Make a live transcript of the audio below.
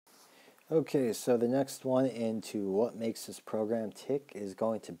Okay, so the next one into what makes this program tick is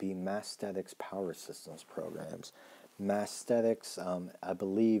going to be Massthetics Power Systems programs. Massthetics, I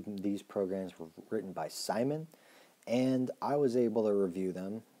believe these programs were written by Simon, and I was able to review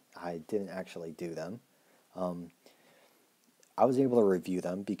them. I didn't actually do them. I was able to review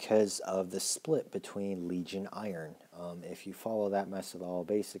them because of the split between Legion Iron. If you follow that mess at all,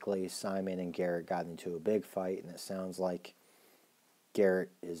 basically Simon and Garrett got into a big fight, and it sounds like Garrett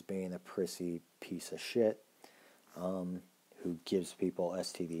is being a prissy piece of shit who gives people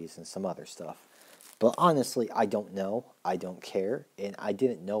STDs and some other stuff. But honestly, I don't know. I don't care. And I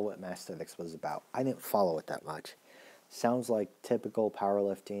didn't know what Massthetics was about. I didn't follow it that much. Sounds like typical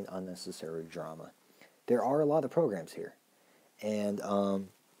powerlifting, unnecessary drama. There are a lot of programs here. And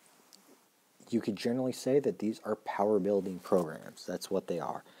you could generally say that these are power building programs. That's what they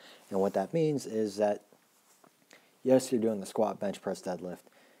are. And what that means is that yes, you're doing the squat, bench press, deadlift,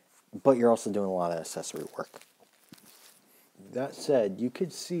 but you're also doing a lot of accessory work. That said, you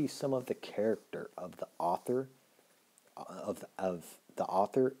could see some of the character of the author of the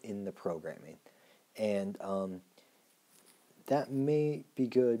author in the programming, and that may be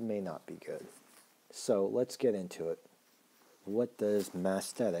good, may not be good. So let's get into it. What does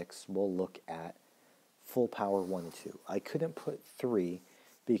Massthetics? We'll look at Full Power 1 and 2. I couldn't put 3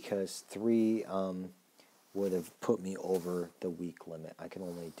 because 3 would have put me over the week limit. I can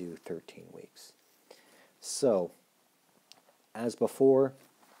only do 13 weeks. So, as before,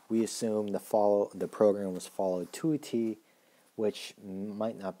 we assume the program was followed to a T, which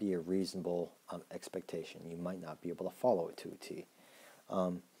might not be a reasonable expectation. You might not be able to follow it to a T.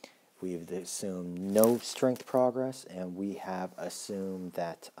 We've assumed no strength progress, and we have assumed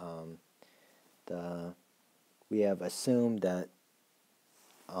that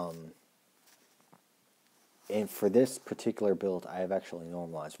and for this particular build, I have actually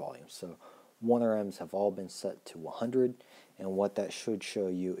normalized volumes. So 1RMs have all been set to 100, and what that should show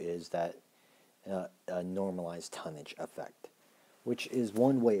you is that a normalized tonnage effect, which is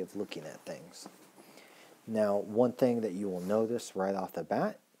one way of looking at things. Now, one thing that you will notice right off the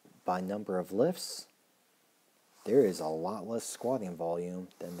bat, by number of lifts, there is a lot less squatting volume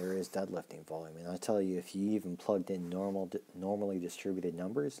than there is deadlifting volume. And I tell you, if you even plugged in normally distributed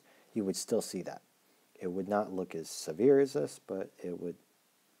numbers, you would still see that. It would not look as severe as this, but it would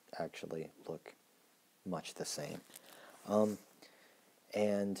actually look much the same.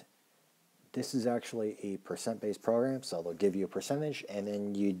 And this is actually a percent-based program, so they'll give you a percentage, and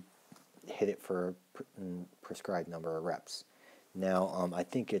then you hit it for a prescribed number of reps. Now, I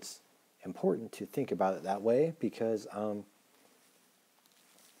think it's important to think about it that way because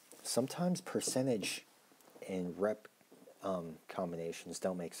sometimes percentage and rep combinations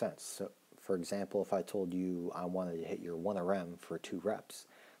don't make sense. So, for example, if I told you I wanted to hit your 1RM for 2 reps,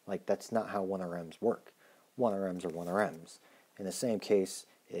 like that's not how 1RMs work. 1RMs are 1RMs. In the same case,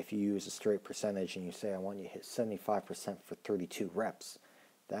 if you use a straight percentage and you say I want you to hit 75% for 32 reps,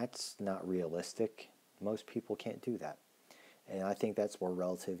 that's not realistic. Most people can't do that. And I think that's where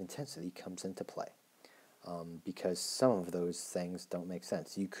relative intensity comes into play, because some of those things don't make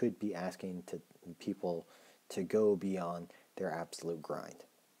sense. You could be asking people to go beyond their absolute grind.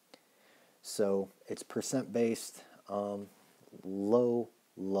 So it's percent-based, low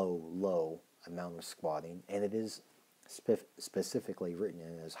amount of squatting, and it is specifically written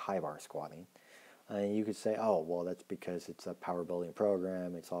in as high bar squatting. And you could say, oh, well, that's because it's a power building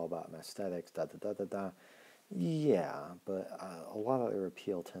program, it's all about Massthetics, da-da-da-da-da. Yeah, but a lot of their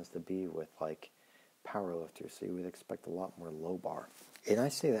appeal tends to be with, like, powerlifters, so you would expect a lot more low bar. And I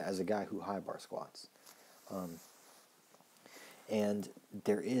say that as a guy who high bar squats. And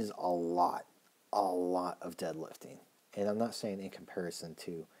there is a lot of deadlifting. And I'm not saying in comparison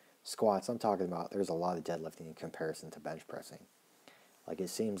to squats, I'm talking about there's a lot of deadlifting in comparison to bench pressing. Like, it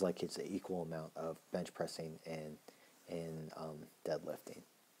seems like it's an equal amount of bench pressing and deadlifting,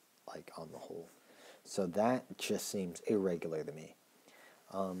 like, on the whole. So that just seems irregular to me.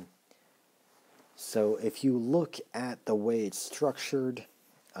 So if you look at the way it's structured,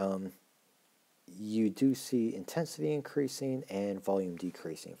 you do see intensity increasing and volume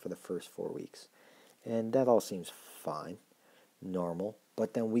decreasing for the first 4 weeks. And that all seems fine, normal.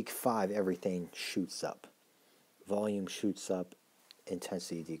 But then week 5, everything shoots up. Volume shoots up,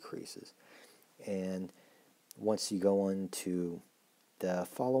 intensity decreases. And once you go on to the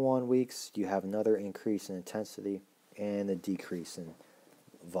follow-on weeks, you have another increase in intensity and a decrease in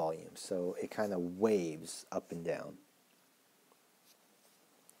volume. So it kind of waves up and down.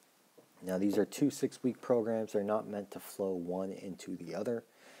 Now, these are 2 6-week programs. They're not meant to flow one into the other.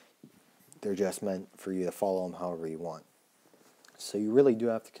 They're just meant for you to follow them however you want. So you really do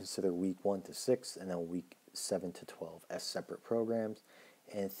have to consider week 1 to 6 and then week 7 to 12 as separate programs,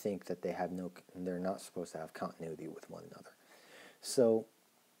 and think that they're not supposed to have continuity with one another. So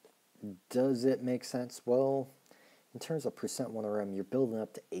does it make sense? Well, in terms of percent 1RM, you're building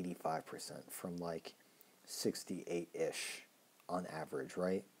up to 85% from like 68-ish on average,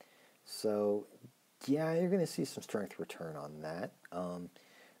 right? So yeah, you're going to see some strength return on that.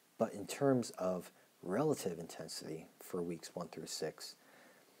 But in terms of relative intensity for weeks 1 through 6,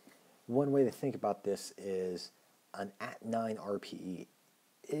 one way to think about this is an at 9 RPE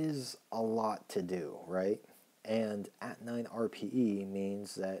is a lot to do, right? And at 9 RPE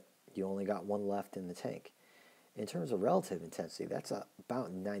means that you only got one left in the tank. In terms of relative intensity, that's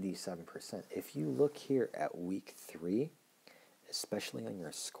about 97%. If you look here at week 3, especially on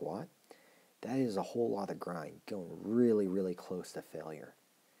your squat, that is a whole lot of grind, going really, really close to failure.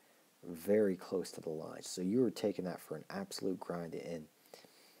 Very close to the line. So you were taking that for an absolute grind in.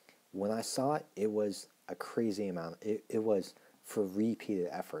 When I saw it, it was a crazy amount. It was for repeated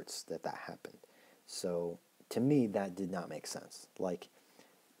efforts that happened. So to me, that did not make sense. Like,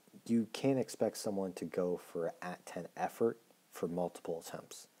 you can't expect someone to go for an at 10 effort for multiple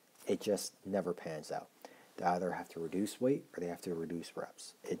attempts. It just never pans out. They either have to reduce weight or they have to reduce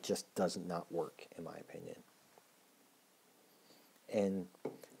reps. It just does not work, in my opinion. And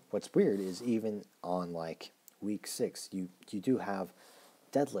what's weird is even on like week 6, you do have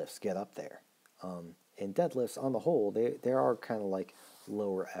deadlifts get up there. And deadlifts on the whole, they are kind of like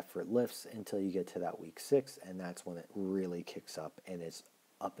lower effort lifts until you get to that week 6, and that's when it really kicks up and it's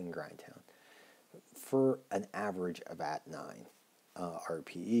up in grind town for an average of at 9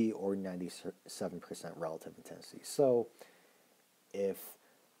 RPE or 97% relative intensity. So if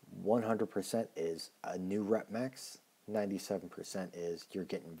 100% is a new rep max, 97% is you're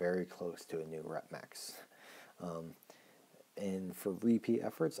getting very close to a new rep max. And for repeat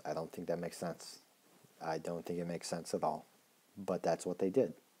efforts, I don't think that makes sense. I don't think it makes sense at all. But that's what they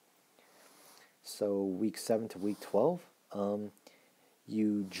did. So week 7 to week 12,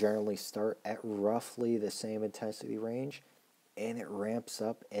 you generally start at roughly the same intensity range, and it ramps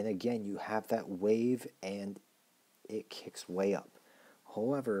up. And again, you have that wave, and it kicks way up.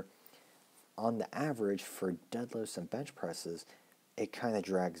 However, on the average for deadlifts and bench presses, it kind of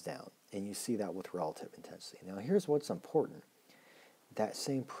drags down. And you see that with relative intensity. Now, here's what's important. That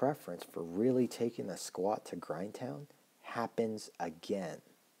same preference for really taking the squat to grind town happens again.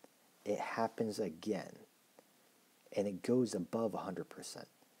 It happens again. And it goes above 100%.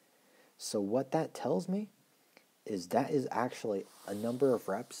 So what that tells me is that is actually a number of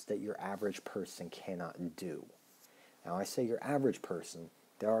reps that your average person cannot do. Now, I say your average person,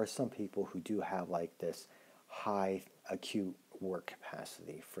 there are some people who do have like this high acute work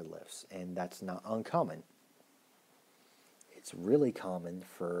capacity for lifts, and that's not uncommon. It's really common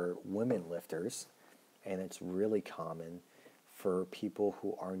for women lifters, and it's really common for people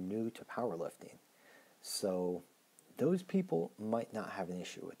who are new to powerlifting. So those people might not have an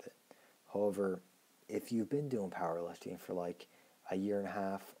issue with it. However, if you've been doing powerlifting for like a year and a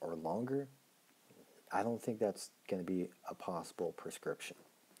half or longer, I don't think that's going to be a possible prescription.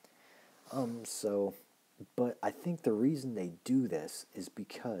 But I think the reason they do this is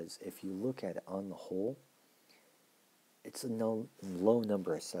because if you look at it on the whole, it's a low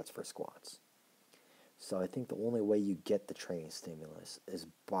number of sets for squats. So I think the only way you get the training stimulus is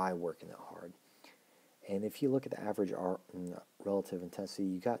by working it hard. And if you look at the average relative intensity,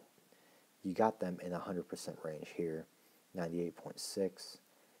 you got them in 100% range here, 98.6,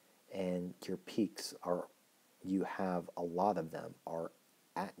 and your peaks you have a lot of them are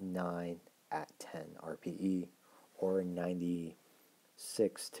at 9, at 10 RPE, or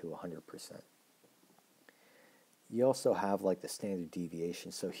 96 to 100%. You also have like the standard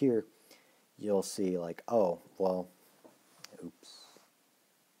deviation. So here you'll see like, oh, well, oops.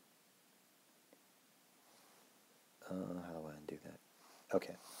 How do I undo that?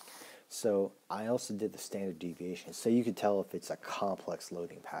 Okay. So I also did the standard deviation. So you could tell if it's a complex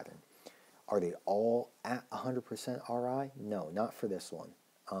loading pattern. Are they all at 100% RI? No, not for this one.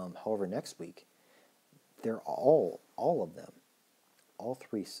 However, next week, they're all of them, all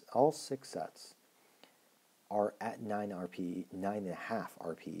 6 sets are at 9 RPE, 9.5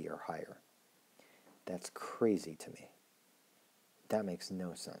 RPE or higher. That's crazy to me. That makes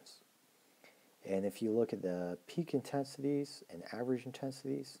no sense. And if you look at the peak intensities and average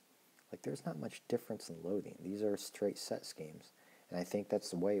intensities, like there's not much difference in loading. These are straight set schemes. And I think that's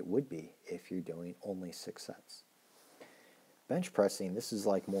the way it would be if you're doing only 6 sets. Bench pressing, this is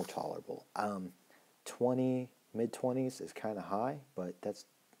like more tolerable. 20, mid-20s is kind of high, but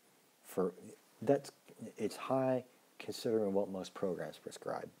it's high considering what most programs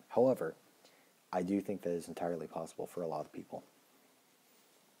prescribe. However, I do think that is entirely possible for a lot of people.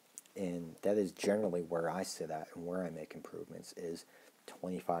 And that is generally where I sit at and where I make improvements is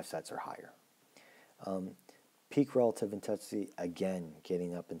 25 sets or higher. Peak relative intensity, again,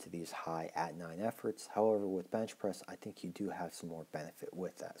 getting up into these high at-9 efforts. However, with bench press, I think you do have some more benefit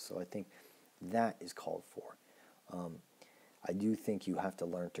with that. So I think that is called for. I do think you have to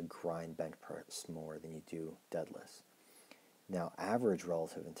learn to grind bench press more than you do deadlifts. Now, average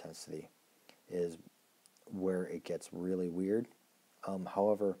relative intensity is where it gets really weird.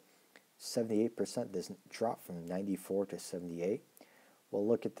 However, 78% doesn't drop from 94 to 78. Well,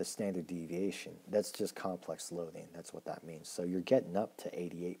 look at the standard deviation. That's just complex loading. That's what that means. So you're getting up to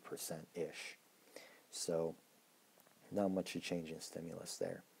 88%-ish. So not much of a change in stimulus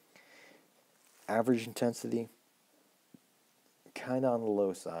there. Average intensity, kind of on the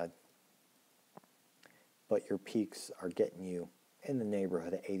low side, but your peaks are getting you in the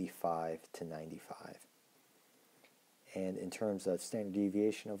neighborhood of 85 to 95. And in terms of standard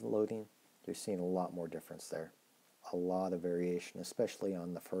deviation of loading, you're seeing a lot more difference there. A lot of variation, especially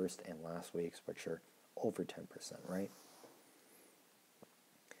on the first and last weeks, which are over 10%, right?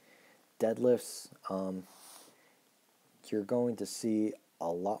 Deadlifts, you're going to see a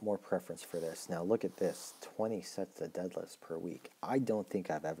lot more preference for this. Now look at this, 20 sets of deadlifts per week. I don't think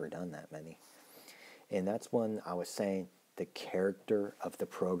I've ever done that many. And that's when I was saying the character of the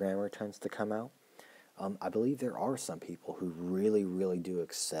programmer tends to come out. I believe there are some people who really, really do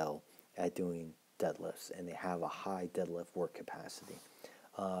excel at doing deadlifts, and they have a high deadlift work capacity.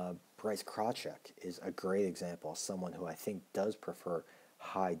 Bryce Krawczyk is a great example of someone who I think does prefer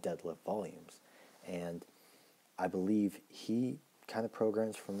high deadlift volumes. And I believe he kind of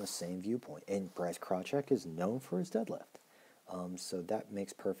programs from the same viewpoint. And Bryce Krawczyk is known for his deadlift. So that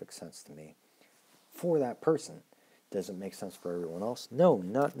makes perfect sense to me. For that person, does it make sense for everyone else? No,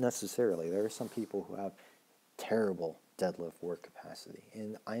 not necessarily. There are some people who have terrible deadlift work capacity,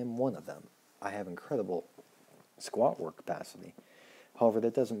 and I am one of them. I have incredible squat work capacity. However,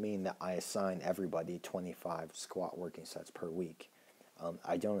 that doesn't mean that I assign everybody 25 squat working sets per week.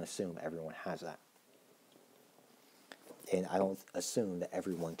 I don't assume everyone has that. And I don't assume that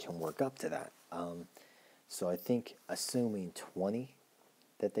everyone can work up to that. So I think assuming 20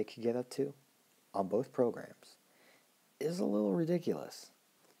 that they could get up to on both programs is a little ridiculous.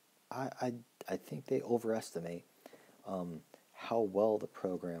 I think they overestimate how well the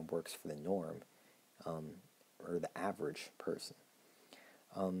program works for the norm, or the average person.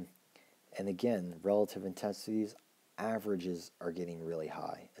 And again, relative intensities, averages are getting really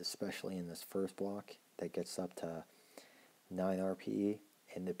high, especially in this first block that gets up to 9 RPE,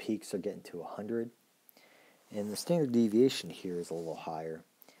 and the peaks are getting to 100. And the standard deviation here is a little higher,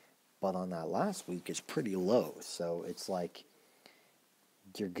 but on that last week it's pretty low. So it's like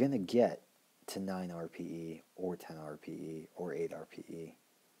you're going to get to 9 RPE or 10 RPE or 8 RPE.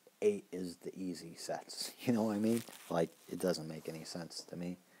 8 is the easy sets. You know what I mean? Like, it doesn't make any sense to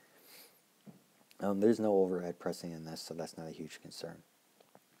me. There's no overhead pressing in this, so that's not a huge concern.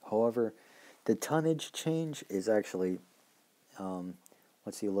 However, the tonnage change is actually,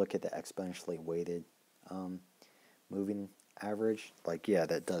 once you look at the exponentially weighted moving average, like, yeah,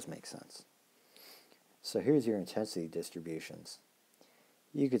 that does make sense. So here's your intensity distributions.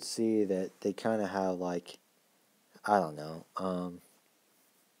 You could see that they kind of have, like, I don't know,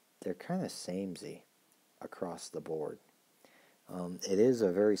 they're kind of samey across the board. It is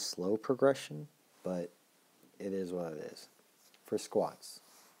a very slow progression, but it is what it is. For squats.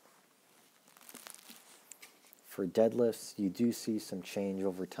 For deadlifts, you do see some change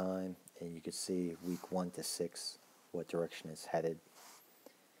over time, and you can see week 1 to 6 what direction it's headed,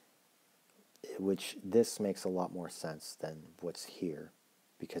 which this makes a lot more sense than what's here,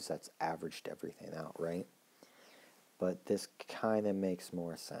 because that's averaged everything out, right? But this kind of makes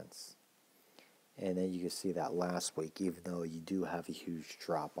more sense. And then you can see that last week, even though you do have a huge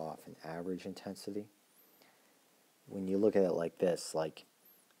drop off in average intensity, when you look at it like this, like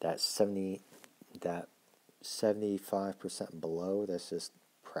that 75% below, that's just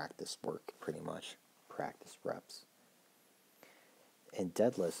practice work, pretty much, practice reps. And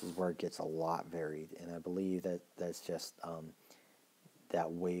deadlifts is where it gets a lot varied, and I believe that that's just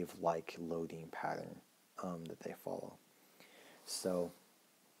that wave-like loading pattern that they follow. So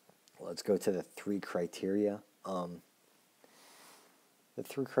let's go to the 3 criteria. The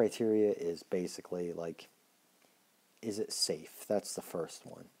 3 criteria is basically like, is it safe? That's the first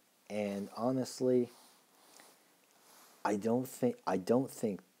one. And honestly, I don't think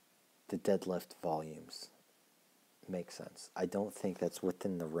the deadlift volumes make sense. I don't think that's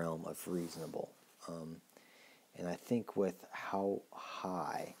within the realm of reasonable. And I think with how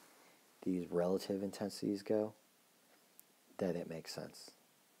high these relative intensities go, that it makes sense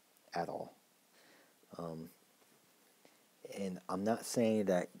at all. And I'm not saying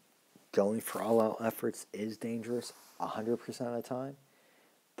that going for all-out efforts is dangerous 100% of the time,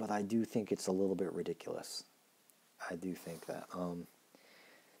 but I do think it's a little bit ridiculous. I do think that.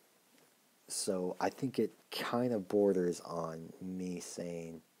 So I think it kind of borders on me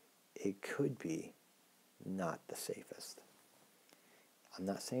saying it could be not the safest. I'm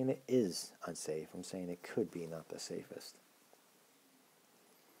not saying it is unsafe. I'm saying it could be not the safest.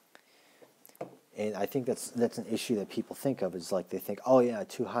 And I think that's an issue that people think of, is like they think, oh yeah,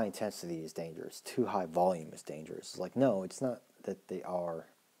 too high intensity is dangerous, too high volume is dangerous. It's like, no, it's not that they are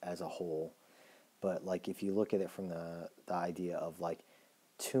as a whole, but like if you look at it from the idea of like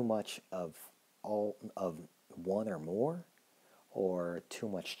too much of all of one or too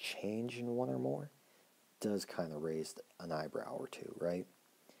much change in one or more, does kind of raise an eyebrow or two, right?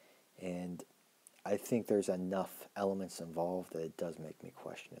 And I think there's enough elements involved that it does make me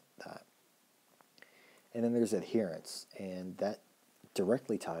question that. And then there's adherence, and that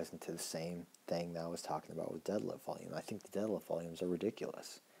directly ties into the same thing that I was talking about with deadlift volume. I think the deadlift volumes are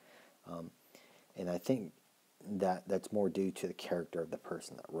ridiculous. And I think that that's more due to the character of the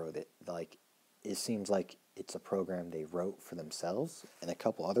person that wrote it. Like, it seems like it's a program they wrote for themselves and a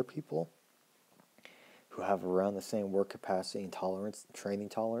couple other people who have around the same work capacity and training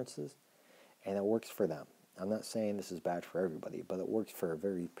tolerances, and it works for them. I'm not saying this is bad for everybody, but it works for a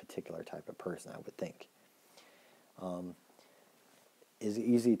very particular type of person, I would think. Is it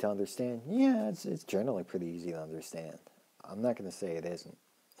easy to understand? Yeah, it's generally pretty easy to understand. I'm not going to say it isn't.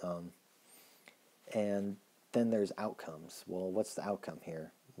 And then there's outcomes. Well, what's the outcome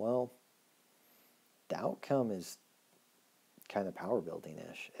here? Well, the outcome is kind of power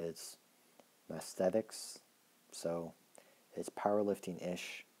building-ish. It's Massthetics, so it's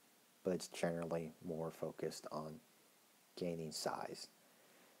powerlifting-ish, but it's generally more focused on gaining size.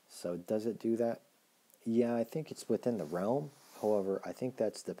 So does it do that? Yeah, I think it's within the realm. However, I think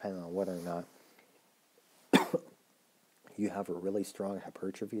that's dependent on whether or not you have a really strong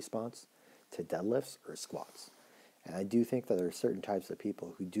hypertrophy response to deadlifts or squats. And I do think that there are certain types of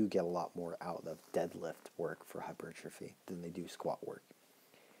people who do get a lot more out of deadlift work for hypertrophy than they do squat work.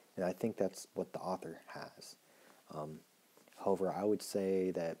 And I think that's what the author has. However, I would say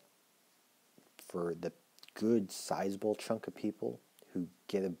that for the good sizable chunk of people who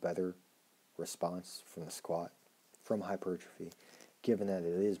get a better response from the squat, from hypertrophy, given that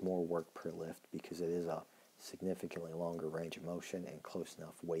it is more work per lift because it is a significantly longer range of motion and close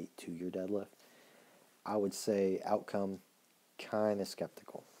enough weight to your deadlift, I would say outcome, kind of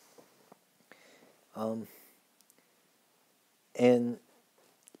skeptical. And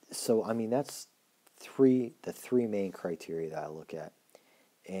so, I mean, that's the three main criteria that I look at.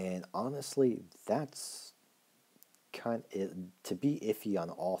 And honestly, that's to be iffy on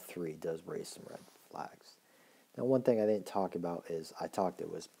all three does raise some red flags. Now, one thing I didn't talk about is it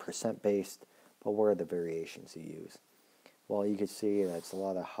was percent based, but what are the variations you use? Well, you can see that it's a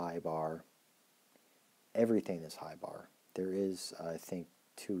lot of high bar. Everything is high bar. There is, I think,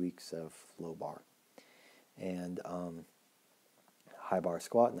 2 weeks of low bar. And high bar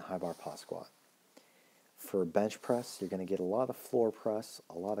squat and high bar pause squat. For bench press, you're going to get a lot of floor press,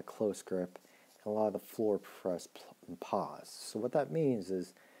 a lot of close grip, and a lot of floor press pause. So what that means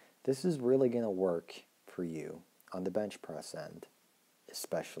is this is really going to work for you on the bench press end,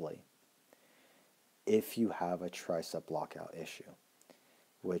 especially if you have a tricep lockout issue,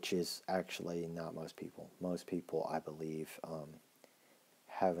 which is actually not most people. Most people, I believe,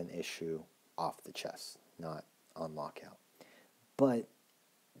 have an issue off the chest, not on lockout. But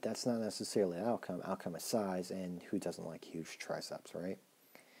that's not necessarily an outcome. Outcome is size, and who doesn't like huge triceps, right?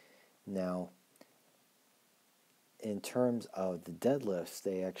 Now, in terms of the deadlifts,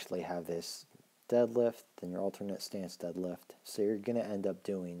 they actually have this deadlift, then your alternate stance deadlift. So you're going to end up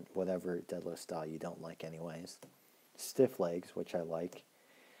doing whatever deadlift style you don't like anyways. Stiff legs, which I like.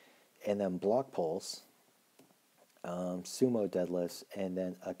 And then block pulls, sumo deadlifts, and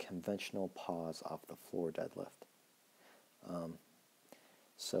then a conventional pause off the floor deadlift.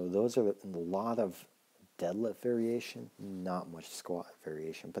 So those are a lot of deadlift variation, not much squat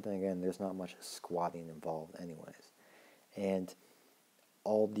variation. But then again, there's not much squatting involved anyways. And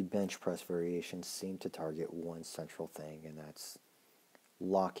all the bench press variations seem to target one central thing, and that's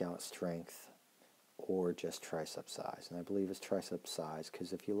lockout strength or just tricep size. And I believe it's tricep size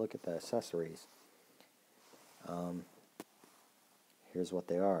because if you look at the accessories, here's what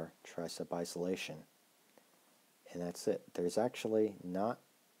they are: tricep isolation. And that's it. There's actually not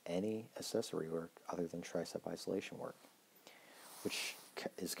any accessory work other than tricep isolation work, which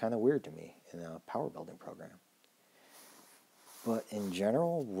is kind of weird to me in a power building program. But in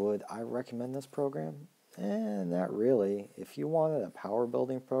general, would I recommend this program? Not really. If you wanted a power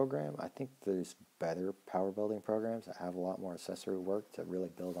building program, I think there's better power building programs that have a lot more accessory work to really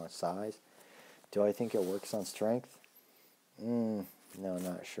build on size. Do I think it works on strength? No,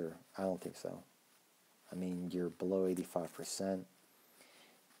 not sure. I don't think so. I mean, you're below 85%,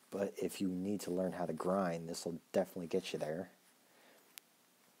 but if you need to learn how to grind, this will definitely get you there.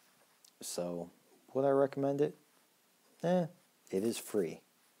 So, would I recommend it? It is free,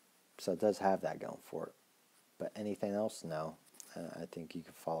 so it does have that going for it. But anything else, no. I think you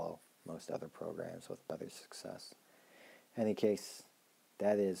could follow most other programs with better success. In any case,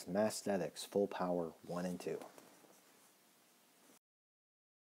 that is Massthetics Full Power 1 and 2.